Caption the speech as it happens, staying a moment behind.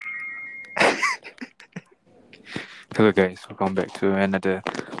Hello guys, welcome back to another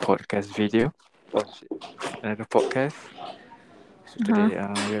podcast video. Oh shit, another podcast. So Uh-huh. today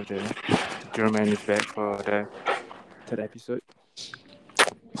we have the German is back for the third episode.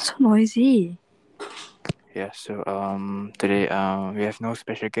 So noisy. Yeah, so today we have no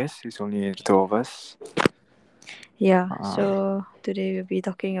special guests. It's only the two of us. Yeah, Uh, so today we'll be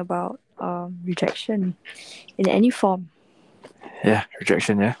talking about rejection in any form. yeah,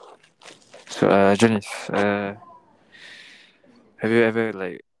 rejection. Yeah. So Janice, have you ever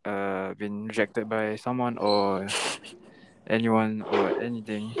been rejected by someone or anyone or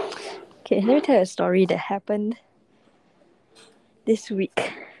anything Okay, let me tell you a story that happened this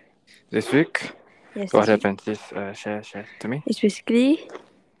week. this week? Yes, What this week. happened? Please share to me. It's basically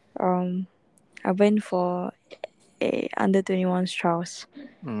um I went for a under 21's trials,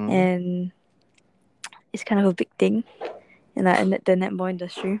 Mm. and it's kind of a big thing in the netball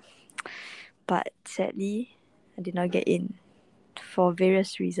industry. But sadly, I did not get in for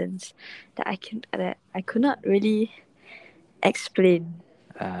various reasons that I could not really explain.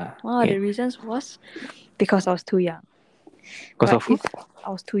 One of the Okay. reasons was because I was too young. Cause But of who? if I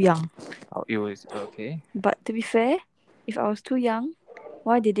was too young, Oh, it was okay. but to be fair, if I was too young,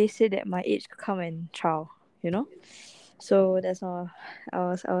 why did they say that my age could come and trial? You know. So that's all. I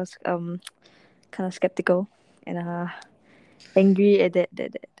was kind of skeptical and angry at that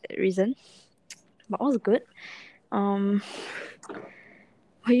reason. But all was good. Um,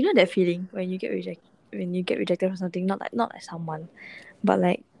 well, you know that feeling when you get rejected for something, not like someone, but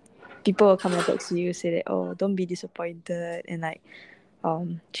like people will come and text you say that, oh, don't be disappointed, and like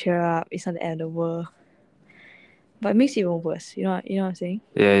cheer up, it's not the end of the world. But it makes it even worse. You know what I'm saying?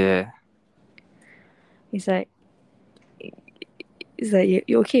 Yeah, yeah. It's like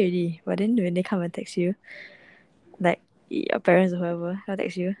you're okay already, but then when they come and text you, like your parents or whoever come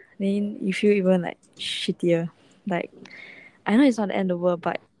text you, then you feel even like shittier. Like, I know it's not the end of the world,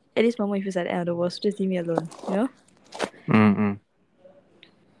 but at this moment it feels like the end of the world. So just leave me alone, you know. Mm-mm.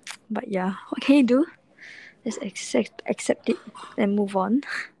 But yeah, what can you do? Just accept it and move on.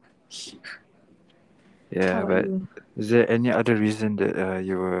 How Yeah, about but you? is there any other reason that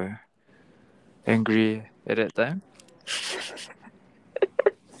you were angry at that time?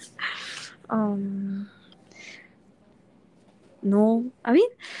 Um, no. I mean,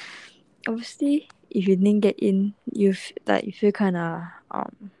 obviously, if you didn't get in, you feel kind of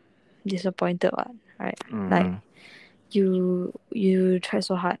disappointed, what, right? Like, Mm. you try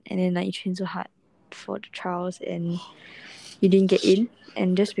so hard, and then like you train so hard for the trials, and you didn't get in,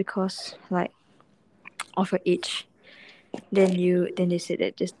 and just because like of your age, then they said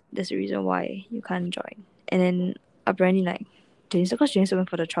that just that's the reason why you can't join. And then apparently, like James went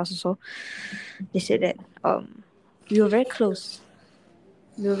for the trials also, they said that we were very close.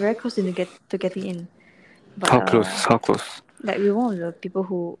 We were very close to getting in, but How close? How close? like we were one of the people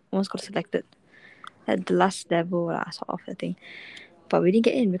who almost got selected at the last level lah, sort of the thing. But we didn't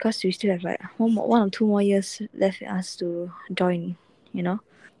get in because we still have like 1 or 2 more years left in us to join. You know,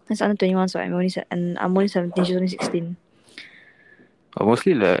 it's under 21, so I'm only 17. She's only 16.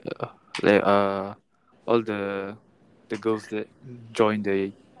 Mostly like all the girls that joined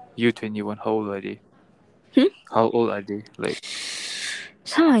the U21. How old are they? Hmm? How old are they? Like,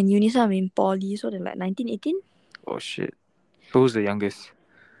 Some are in uni, some are in poly, so they're like 19, 18. oh shit. Who's the youngest?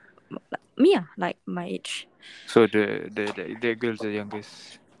 Like me, like my age. So the girl's the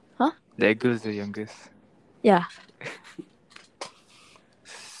youngest. Huh? That girl's the youngest. Yeah.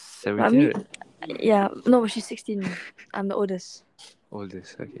 But I 17 mean, right? yeah, no, but she's 16. I'm the oldest.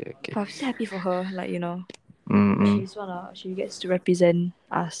 Oldest. Okay, okay. But I'm still happy for her, like, Mm-mm. she gets to represent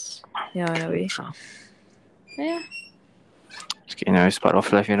us, in a way. Yeah. Okay, it's part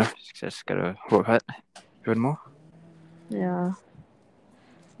of life, Just gotta work hard even more. Yeah.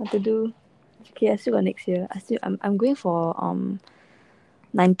 What to do? Okay, I still got next year. I'm going for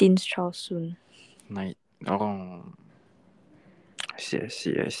 19th trial soon. Night. Oh, I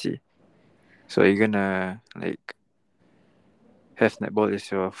see. So you're gonna like have netball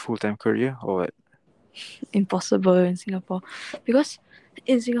as your full time career or what? Impossible in Singapore, because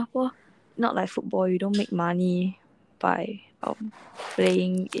in Singapore, not like football, you don't make money by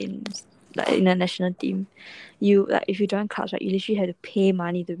playing in a national team. You, like, if you join clubs, right, you literally have to pay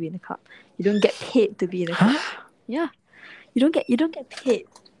money to be in the club. You don't get paid to be in the club. Huh? Yeah, you don't get paid.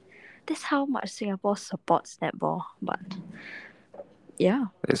 That's how much Singapore supports netball. But yeah.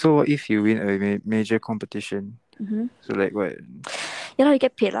 So what if you win a major competition? Mm-hmm. So like what? Yeah, you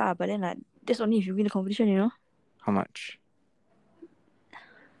get paid lah, but then like that's only if you win the competition, How much?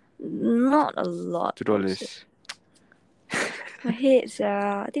 Not a lot, Two I would say. dollars. My head's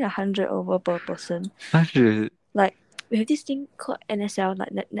I think 100 over per person. 100. Like we have this thing called NSL,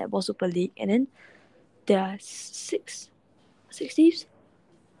 like Netball Super League, and then there are six teams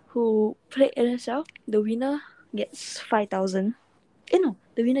who play NSL. The winner gets 5,000. No,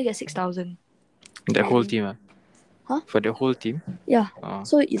 the winner gets 6,000. The whole And team, huh? for the whole team. Yeah. Uh,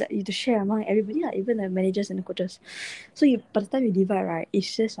 So you like you to share among everybody, like even the managers and the coaches. So you by the time you divide, right,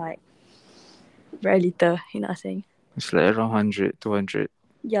 it's just like very little. You know what I'm saying? it's like around 100, 200.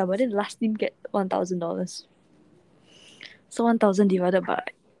 Yeah, but then the last team get $1,000. So 1,000 divided by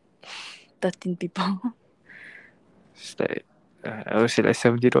 13 people. It's like I would say like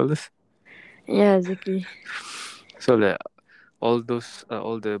 $70. Yeah, exactly. So like all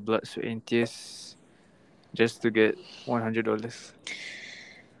the blood, sweat, and tears just to get $100.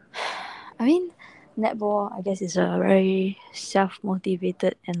 I mean, netball, I guess, is a very self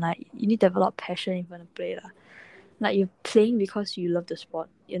motivated and like you need to have a lot of passion if you want to play. La. Like you're playing because you love the sport.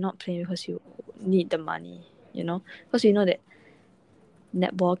 You're not playing because you need the money, you know? Because we know that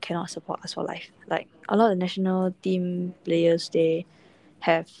netball cannot support us for life. Like a lot of national team players, they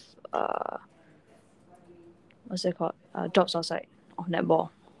have what's it called? Jobs outside of netball.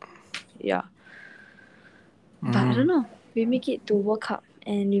 Yeah. But I don't Mm. know. We make it to World Cup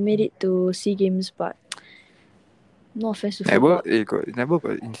and we made it to SEA Games, but no offense to football. Never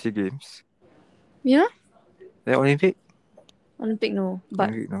got in SEA Games. Yeah? The Olympic? Olympic no. But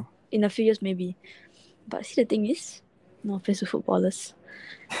Olympic, no. in a few years maybe. But see the thing is, no offense to footballers.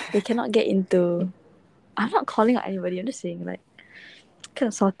 They cannot get into I'm not calling out anybody, I'm just saying like kind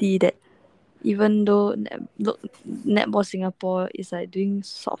of salty that even though netball Singapore is like doing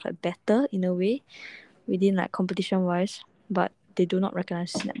sort of like better in a way within like competition wise, but they do not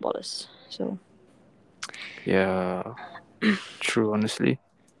recognize netballers. So Yeah, true. Honestly,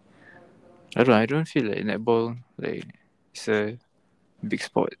 I don't feel like netball like it's a big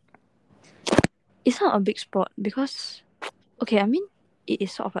sport. it's not a big sport because okay, I mean it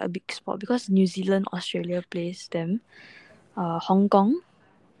is sort of like a big sport because New Zealand, Australia plays them. Hong Kong,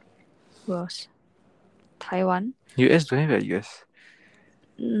 who else? Taiwan. US don't have a US.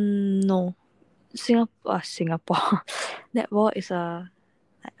 No, Singapore. Netball is a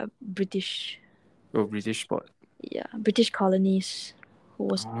British, Oh, British sport. yeah, British colonies who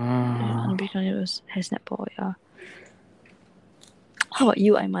was on the Ah, British colonies has netball. Yeah. How about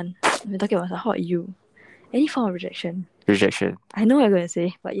you, Aiman? We're talking about how about you? Any form of rejection? rejection. I know what you're gonna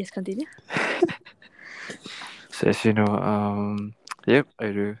say, but yes, continue. So as you know, yep,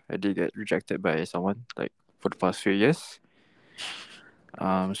 I do. I did get rejected by someone like for the past few years.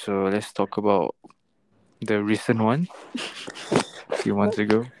 So let's talk about the recent one a few months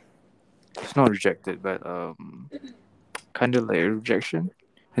ago. It's not rejected, but kind of like a rejection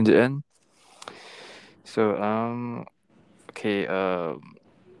in the end. So okay,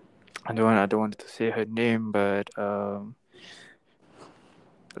 I don't want to say her name, but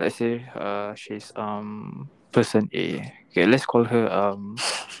let's say she's person A. Okay, let's call her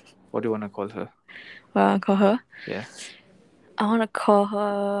what do you want to call her? Well, call her. Yeah, I wanna call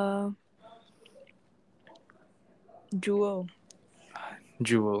her Jewel.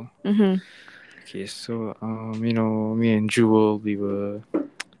 Jewel. Mm-hmm. Okay, so me and Jewel, you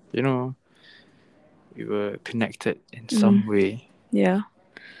know, we were connected in Mm. some way, Yeah.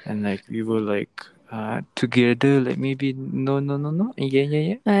 and like we were like together, like maybe no,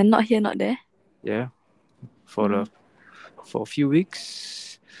 yeah, Not here, not there. yeah, for Mm. a few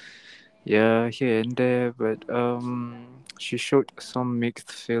weeks, yeah, here and there, but she showed some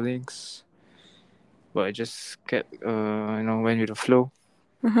mixed feelings, but I just kept went with the flow.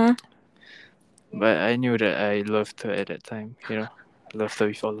 Uh huh. But I knew that I loved her at that time, loved her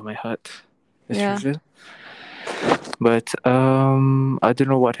with all of my heart, as Yeah. usual. But I don't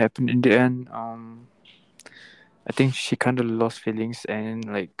know what happened in the end. I think she kind of lost feelings, and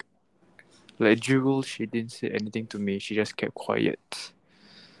like Jewel, she didn't say anything to me. She just kept quiet.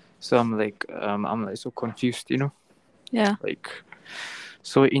 So I'm like so confused. Yeah. Like,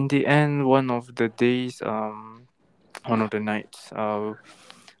 so in the end, one of the nights,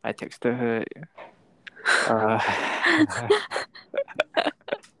 I texted her. Uh,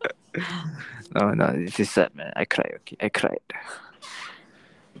 no, this is sad, man. I cried. Okay, I cried.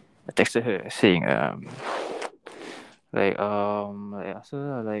 I texted her saying, I asked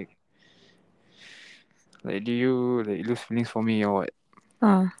her like, do you like lose feelings for me or what?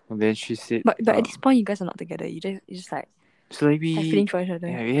 Uh. And then she said, But at this point, you guys are not together. You just like so like have feelings for each other.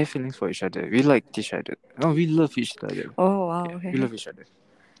 yeah, we have feelings for each other. We liked each other. No, we love each other. Oh wow. Yeah, Okay. we love each other.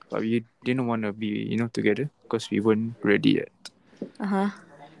 But we didn't want to be, together because we weren't ready yet. Uh huh.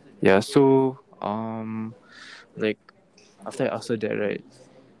 Yeah, so like after I asked her that, right,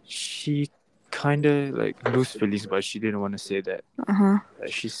 she kinda like lose feelings, but she didn't want to say that. Uh huh.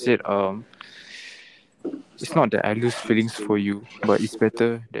 Like she said, it's not that I lose feelings for you, but it's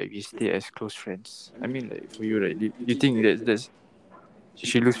better that we stay as close friends. I mean, like for you, right? You think that's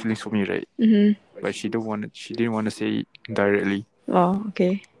she lose feelings for me, right? Mhm. But she didn't want to say it directly. Oh,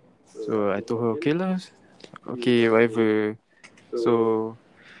 okay. So I told her, okay lah, okay, whatever. So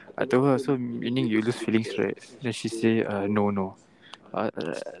I told her, so meaning you lose feelings, right? Then she say, no, no. At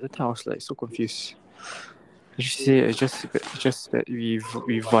the time I was like so confused. Then she say, it's just that we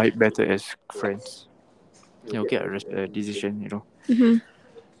vibe better as friends. Yeah, okay, a decision, you know. Mhm.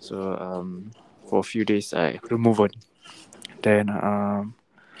 So for a few days I couldn't move on. Then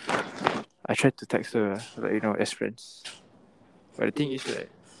I tried to text her, like as friends. But the thing is, right,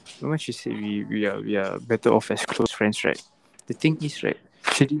 when she said we are better off as close friends, right? The thing is, right,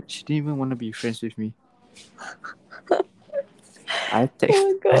 she didn't even want to be friends with me. Oh my I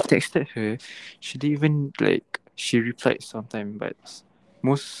god. texted her. She didn't even like. She replied sometime, but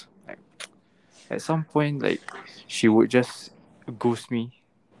most like at some point like she would just ghost me.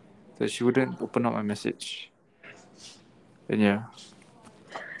 So she wouldn't open up my message. And yeah,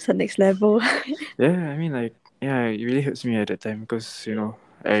 It's the next level. yeah. I mean, like, yeah, it really hurts me at that time because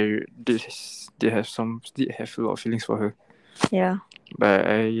I did have a lot of feelings for her, Yeah. but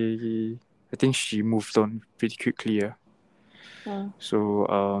I think she moved on pretty quickly. Yeah. So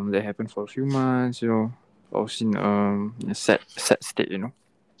that happened for a few months. I was in a sad state.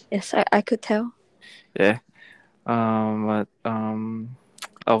 Yes, I could tell. Yeah. But all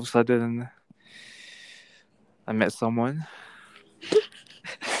of a sudden I met someone.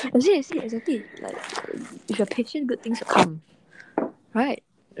 See, exactly. Like, if you're patient, good things will come. Right.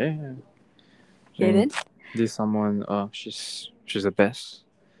 Yeah. Okay then. And this someone, she's the best.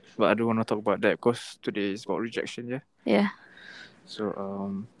 But I don't want to talk about that because today is about rejection. Yeah. Yeah.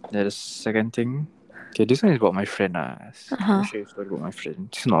 So yeah, the second thing. Okay, this one is about my friend. Uh Let me huh. share a story about my friend.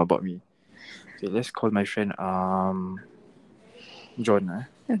 It's not about me. Okay, let's call my friend John.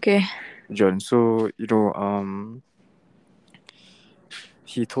 Okay. John. So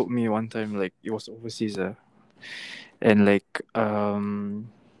he told me one time like it was overseas, and like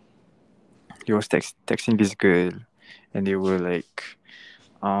he was texting this girl, and they were like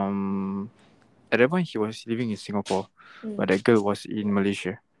at that point he was living in Singapore, but that girl was in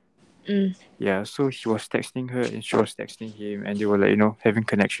Malaysia. Mm. Yeah, so he was texting her and she was texting him, and they were like having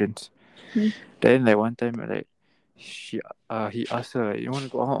connections. Mm. Then like one time like he asked her like, you want to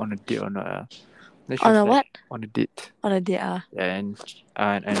go out on a date or not? Then she On was a like, what? on a date. On a date. Yeah, and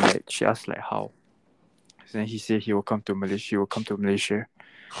like she asked like how. Then he said he will come to Malaysia. He will come to Malaysia.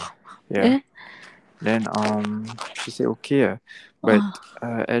 Yeah. Eh? Then she said okay. But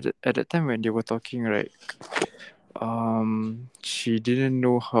Uh, at that time when they were talking, right, she didn't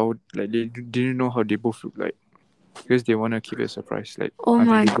know how, like, they didn't know how they both look like because they want to keep it a surprise, like oh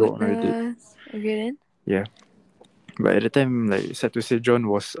until my they go on a date. goodness. Okay then. Yeah. But at the time, like, sad to say, John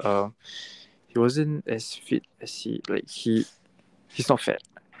was he wasn't as fit as he's not fat,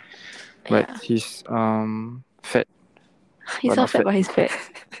 but Yeah. he's fat He's but not not fat, fat. but he's fat.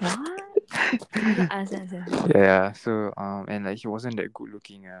 What? Yeah, understand. Yeah, so and like he wasn't that good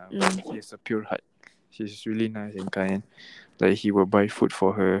looking, but Mm. he has a pure heart. He's really nice and kind. Like he will buy food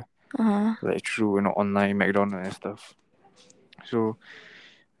for her, Uh huh. like through online McDonald's and stuff. So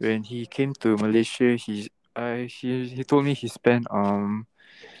when he came to Malaysia, he told me he spent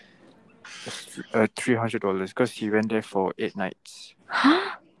 $300 because he went there for 8 nights.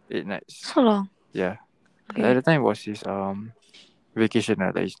 Huh? 8 nights. So long. Yeah. At Okay. the time it was his vacation,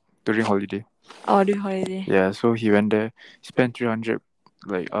 like during holiday. Oh, during holiday. Yeah, so he went there, spent 300,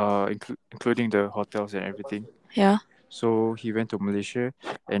 like including the hotels and everything. Yeah. So he went to Malaysia,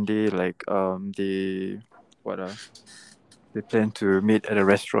 and they like what they planned to meet at a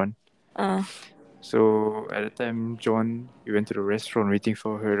restaurant. Uh. So at the time, John, he went to the restaurant waiting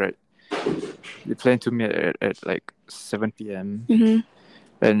for her. Right, they planned to meet at like 7 p.m. Mhm.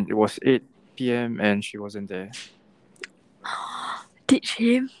 and it was 8 p.m. and she wasn't there. Teach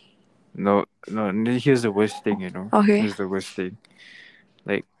him. No, no. Here's the worst thing. Okay. Here's the worst thing.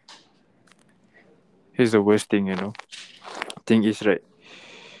 Like, here's the worst thing. Thing is, right.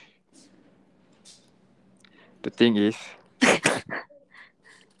 The thing is,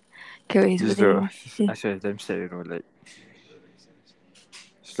 Okay, wait, this he's is the putting. I swear it's damn sad. Like,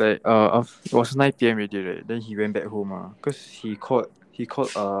 it's like it was 9 p.m. already, right? Then he went back home, cause he called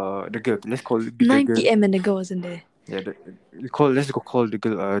the girl. Let's call the 9 girl. p.m. and the girl wasn't there. Yeah, let's go call the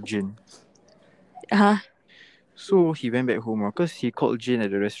girl Jin. Uh huh. So he went back home, cause he called Jin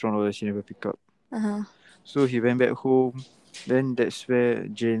at the restaurant, but she never pick up. Uh huh. So he went back home. Then that's where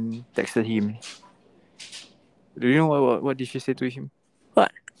Jane texted him. Do you know what did she say to him?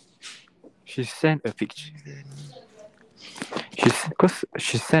 What? She sent a picture. Cause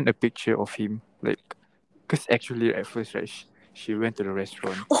she sent a picture of him, like, cause actually at first, right, she went to the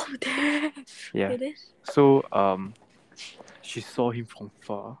restaurant. Oh, damn. Yeah. Okay, then. So she saw him from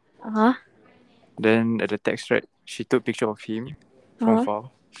far. Uh huh. Then at the text, right, she took picture of him Uh from huh.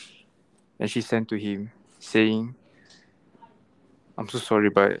 far, and she sent to him saying, "I'm so sorry,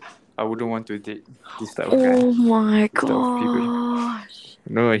 but I wouldn't want to date this type of guy, Oh my this type of people." gosh.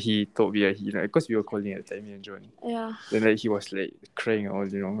 No, he told me, he like, cause we were calling at the time, me and John. Yeah. Then like he was like crying and all,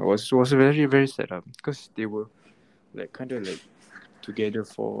 it was very very sad, because they were like kind of like together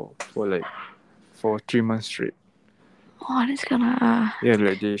for 3 months straight. Oh, that's gonna. Yeah,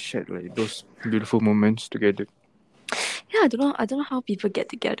 like they shared like those beautiful moments together. Yeah, I don't know. I don't know how people get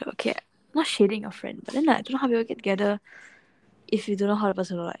together. Okay, not shading your friend, but then like, I don't know how people get together if you don't know how the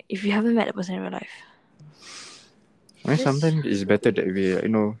person look like. If you haven't met the person in real life. I mean, Just sometimes it's better that way.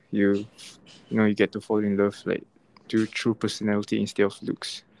 Like, you get to fall in love like through true personality instead of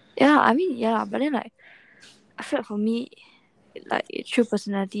looks. yeah. I mean, yeah. But then like, I feel like for me, like true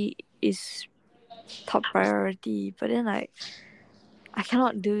personality is top priority. But then like, I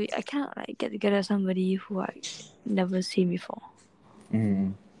cannot do it. I cannot like get together with somebody who I never seen before.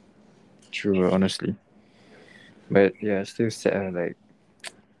 Mm, true, honestly. But yeah, still sad. Like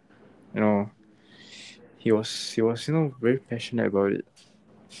you know, he was very passionate about it.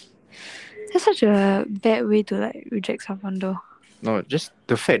 That's such a bad way to like reject someone though. No, just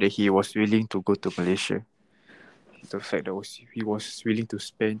the fact that he was willing to go to Malaysia, the fact that he was willing to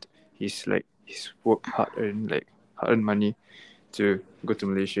spend his work hard earned money to go to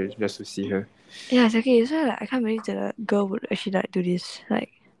Malaysia just to see her. Yeah, it's okay. So like, I can't believe the girl would actually like do this.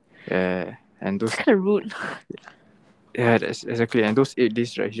 Like, Yeah, and it's those kind of rude. yeah, that's exactly. And those 8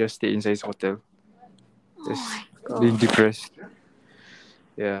 days, right, he just stayed inside his hotel, Oh just my being god. depressed.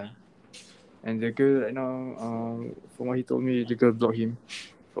 Yeah, and the girl right now, from what he told me, the girl blocked him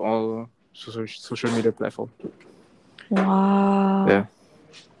from all social media platform. Yeah, Wow.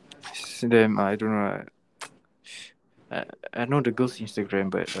 them I don't know. I, I know the girl's Instagram,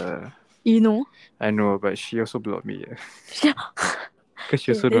 but You know? I know, but she also blocked me. Yeah, Yeah. cause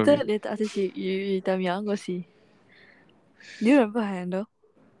she Okay, also know later me. later after you tell me, I want to go see. Do you remember her handle?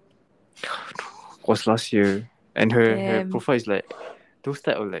 Was last year, and her Damn. profile is like those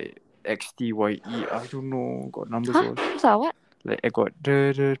type of like XTYE. I don't know, got numbers Huh? all. What's that? What? Like I got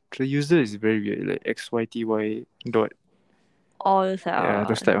the user is very weird, like XYTY dot. Oh, it's like, Yeah,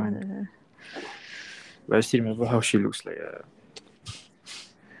 those type one. uh, But I still remember how she looks like.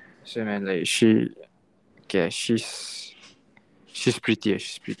 So man, like okay, she's pretty.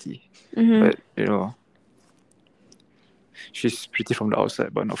 She's pretty, mm-hmm. but she's pretty from the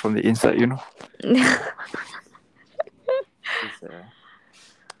outside, but not from the inside. It's,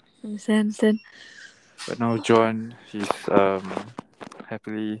 Understand. but now John, he's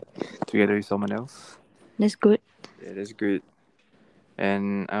happily together with someone else. That's good. Yeah, that's good.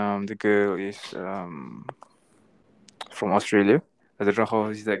 And the girl is from Australia. I don't know how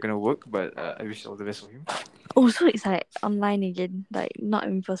is that gonna work, but I wish all the best for him. Oh, so it's like online again, like not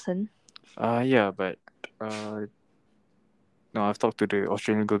in person. Yeah, but uh, no, I've talked to the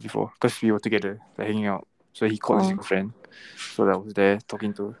Australian girl before because we were together, like hanging out. So he called his Oh, girlfriend. So I was there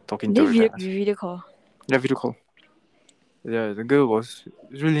talking to they her. video call. Yeah, video call. Yeah, the girl was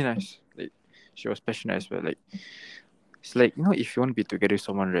really nice. Like she was passionate as well. Like it's like if you want to be together with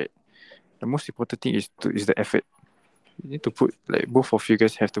someone, right? The most important thing is the effort. You need to put like both of you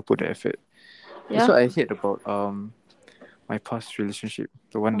guys have to put the effort. That's Yeah. what I hate about my past relationship,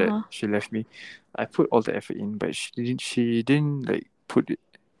 the one Uh that huh. she left me. I put all the effort in, but she didn't like put it.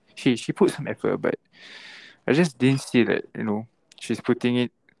 She put some effort, but I just didn't see that she's putting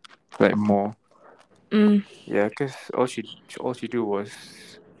it like more. Mm. Yeah, cause all she do was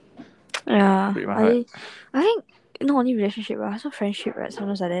Yeah. break my heart. I think not only relationship, but also friendship, right?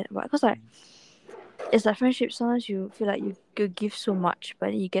 Sometimes like that. But because like it's like friendship, sometimes you feel like you give so much, but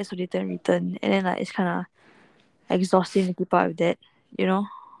then you get so little in return, and then like it's kind of exhausting to keep up with that. You know?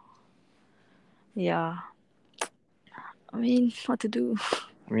 Yeah. I mean, what to do?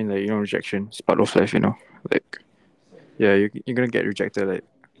 I mean, like rejection is part of life. Like yeah, you're gonna get rejected like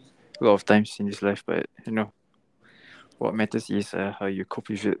a lot of times in this life, but what matters is how you cope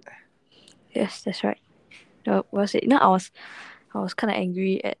with it. Yes, that's right. No, was it? No, I was kind of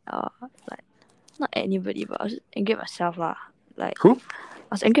angry at like not anybody, but I was angry at myself lah. Like Who?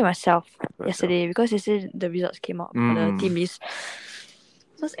 I was angry at myself Yourself. yesterday because yesterday the results came out for the Mm. team list.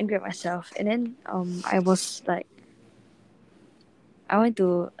 So I was angry at myself, and then I was like I went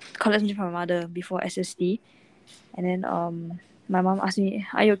to collect something from my mother before SST, and then my mom asked me,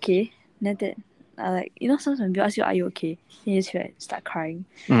 "Are you okay?" And then that I like, sometimes when people ask you, "Are you okay?" Then you just feel like start crying.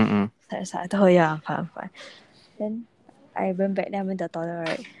 Mm-mm. So I told her, "Yeah, I'm fine, I'm fine." Then I went back. Then I went to the toilet,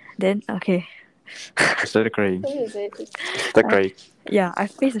 right? Then okay. I started crying. What is it? I started I, crying. yeah, I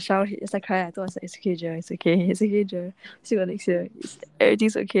faced the shower. It's like crying. I told myself, "It's okay, Joe. It's okay. It's okay, Joe. Still got next year.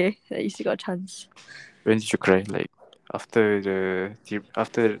 Everything's okay. Like, you still got a chance." When did you cry? Like after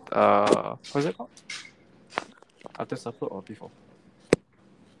what's it called? After supper or before?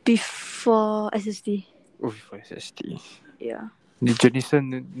 Before SSD. Oh, before SST. Yeah. Did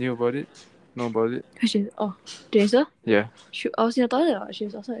Janison knew about it? Know about it? Jason? Yeah. I was in the toilet. She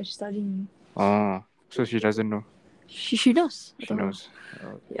was outside. She's studying. Oh, so she doesn't know. She knows. I She told her. knows.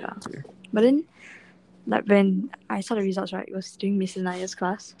 Okay, Yeah. okay. But then, like, when I saw the results, right, it was during Miss Naya's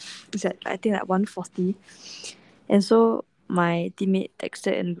class. It's at, I think, like 1:40. And so my teammate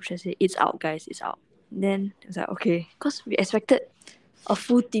texted in the group chat, said, "It's out, guys. It's out." Then it was like, okay. Because we expected a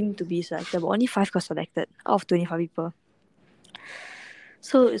full team to be selected, but only 5 got selected out of 25 people.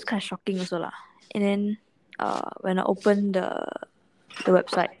 So it's kind of shocking also lah. And then when I opened the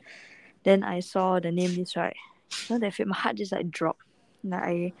website, then I saw the name list, right. That my heart just like dropped. Like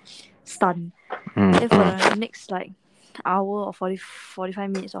I stunned. Then for Mm-mm. the next like hour or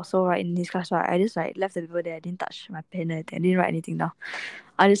 45 minutes or so, right, in this class, right, I just like left the paper there. I didn't touch my pen. I didn't write anything down.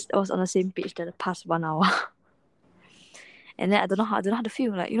 I was on the same page that the past 1 hour. And then I don't know how to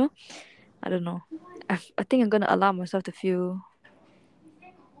feel. Like, I don't know. I think I'm gonna allow myself to feel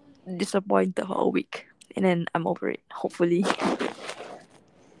disappointed for a week. And then I'm over it, hopefully.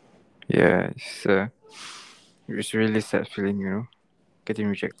 Yeah, it's really sad feeling, getting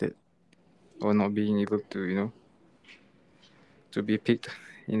rejected or not being able to, to be picked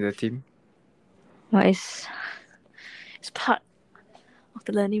in the team. But it's part of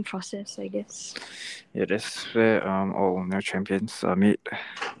the learning process, I guess. Yeah, that's where all new champions are made.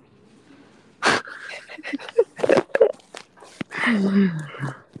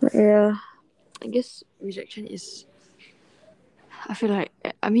 But yeah, I guess rejection is. I feel like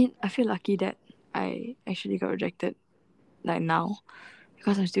I feel lucky that I actually got rejected like now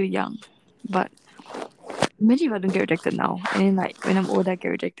because I'm still young. But imagine if I don't get rejected now, and then like when I'm older, I get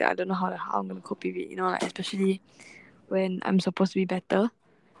rejected. I don't know how I'm gonna cope with it. Like especially when I'm supposed to be better,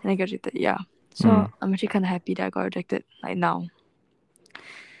 and I get rejected. Yeah, so Mm. I'm actually kind of happy that I got rejected like now.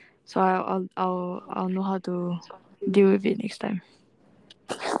 So I'll know how to deal with it next time.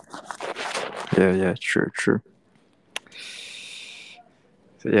 Yeah, yeah, true, true.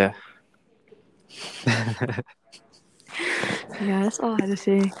 So yeah, Yeah, that's all I had to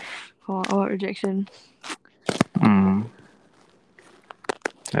say for our rejection. mm,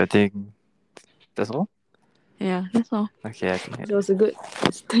 I think that's all. Yeah, that's all. Okay, I think It was a good.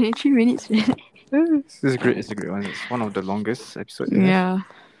 It's 23 minutes. this is great. It's a great one. It's one of the longest episodes we have. Yeah.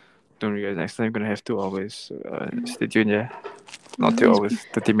 Don't realize next time we're gonna have 2 hours. So, stay tuned. Yeah, not Mm, 2 hours,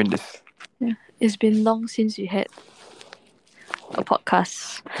 30 minutes. yeah. It's been long since we had a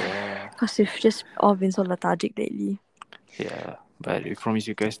podcast Yeah, because we've just all been so lethargic lately. yeah. But we promise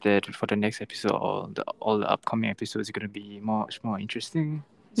you guys that for the next episode, all the upcoming episodes are gonna be much more interesting.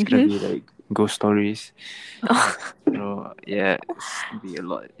 It's gonna be like ghost stories. Yeah, it's gonna be a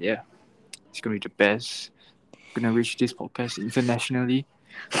lot. Yeah, it's gonna be the best. Gonna reach this podcast internationally.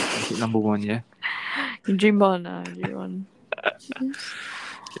 Hit number one. Yeah. Dream on, dream on.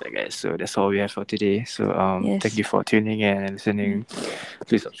 Yeah, guys. So that's all we have for today. So thank Yes. you for tuning in and listening.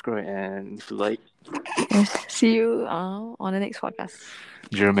 Please subscribe and like. Yes. See you on the next podcast.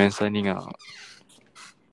 German signing out.